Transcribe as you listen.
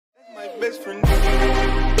best friend.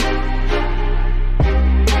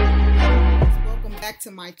 Welcome back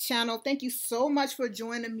to my channel. Thank you so much for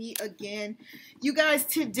joining me again. You guys,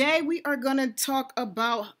 today we are going to talk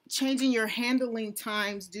about changing your handling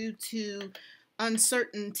times due to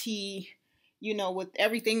uncertainty. You know, with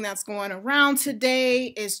everything that's going around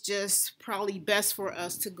today, it's just probably best for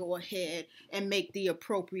us to go ahead and make the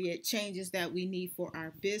appropriate changes that we need for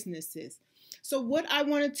our businesses. So what I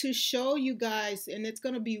wanted to show you guys, and it's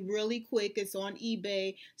going to be really quick, it's on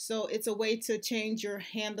eBay. So it's a way to change your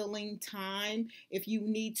handling time if you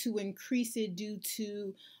need to increase it due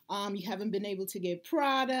to you haven't been able to get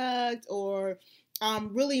product, or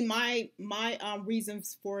really my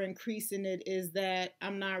reasons for increasing it is that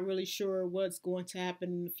I'm not really sure what's going to happen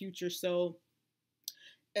in the future. So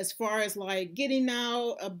as far as like getting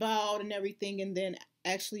out about and everything, and then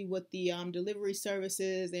actually with the delivery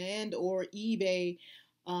services and or eBay,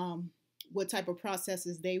 what type of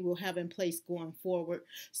processes they will have in place going forward.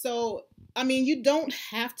 So I mean, you don't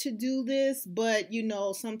have to do this, but you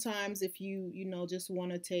know, sometimes if you just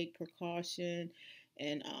want to take precaution,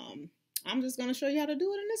 and I'm just going to show you how to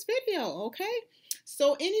do it in this video, okay?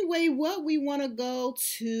 So anyway, what we want to go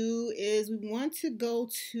to is we want to go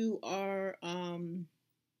to our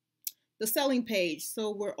the selling page.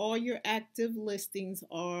 So where all your active listings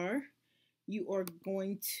are, you are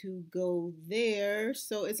going to go there.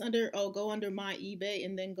 So it's under, go under my eBay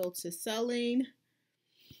and then go to selling.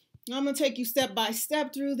 I'm going to take you step by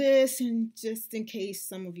step through this, and just in case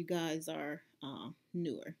some of you guys are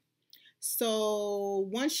newer. So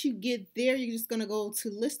once you get there, you're just going to go to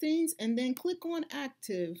listings and then click on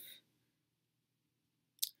active.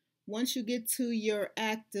 Once you get to your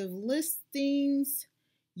active listings,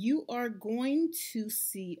 you are going to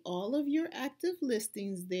see all of your active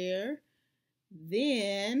listings there.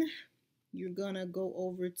 Then you're going to go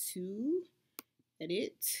over to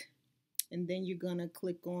edit, and then you're going to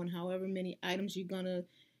click on however many items you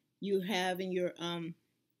have in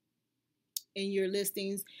your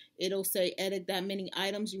listings. It'll say edit that many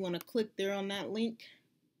items. You want to click there on that link.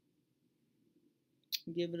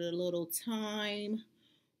 Give it a little time.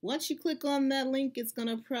 Once you click on that link, it's going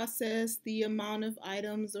to process the amount of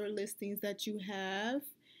items or listings that you have.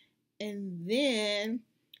 And then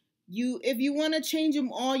if you want to change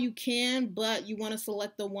them all, you can, but you want to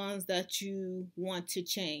select the ones that you want to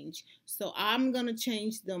change. So I'm going to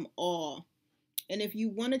change them all. And if you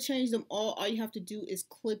want to change them all you have to do is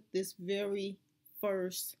click this very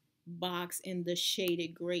first box in the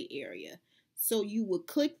shaded gray area. So you will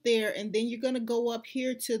click there, and then you're going to go up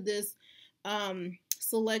here to this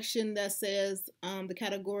selection that says the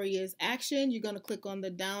category is action. You're going to click on the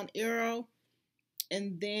down arrow,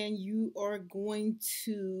 and then you are going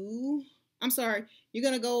to, you're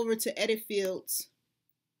going to go over to edit fields,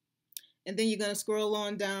 and then you're going to scroll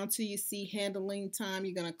on down till you see handling time.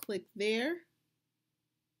 You're going to click there.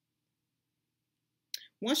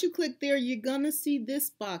 Once you click there, you're going to see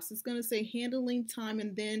this box. It's going to say handling time,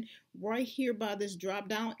 and then right here by this drop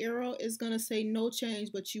down arrow is going to say no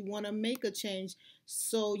change, but you want to make a change.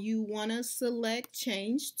 So you want to select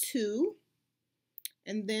change to,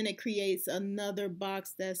 and then it creates another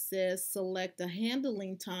box that says select a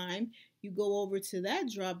handling time. You go over to that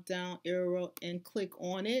drop down arrow and click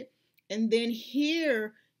on it, and then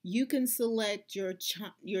here you can select your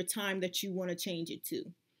time that you want to change it to.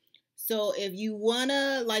 So if you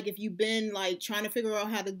wanna, if you've been trying to figure out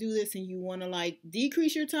how to do this and you wanna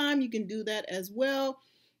decrease your time, you can do that as well.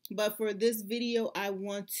 But for this video, I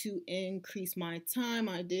want to increase my time.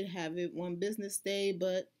 I did have it 1 business day,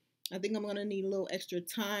 but I think I'm gonna need a little extra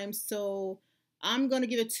time. So I'm gonna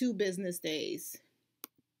give it 2 business days.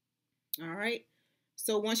 All right.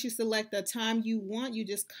 So once you select the time you want, you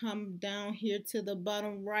just come down here to the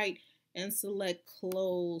bottom right and select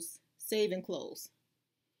close, save and close.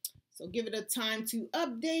 So give it a time to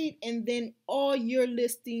update, and then all your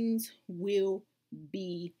listings will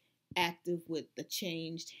be active with the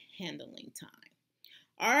changed handling time.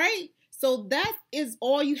 All right, so that is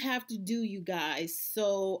all you have to do, you guys.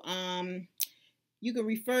 So you can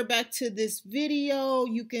refer back to this video.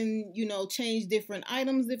 You can, change different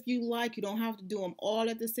items if you like. You don't have to do them all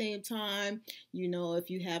at the same time. If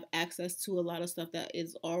you have access to a lot of stuff that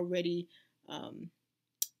is already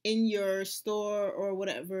in your store or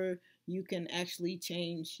whatever, you can actually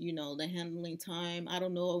change, the handling time. I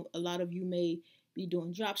don't know, a lot of you may be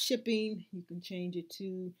doing drop shipping. You can change it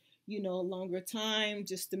to, a longer time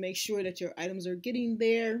just to make sure that your items are getting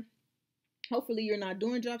there. Hopefully you're not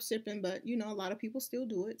doing drop shipping, but a lot of people still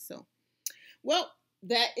do it. So, well,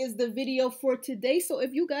 that is the video for today. So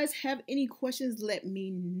if you guys have any questions, let me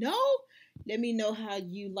know. Let me know how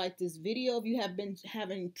you like this video. If you have been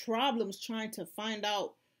having problems trying to find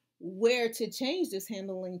out where to change this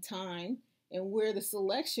handling time and where the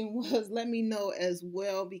selection was, let me know as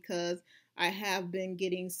well, because I have been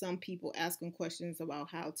getting some people asking questions about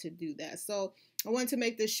how to do that. So I wanted to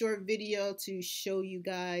make this short video to show you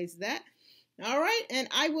guys that. All right, and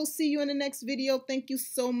I will see you in the next video. Thank you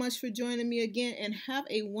so much for joining me again, and have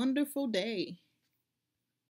a wonderful day.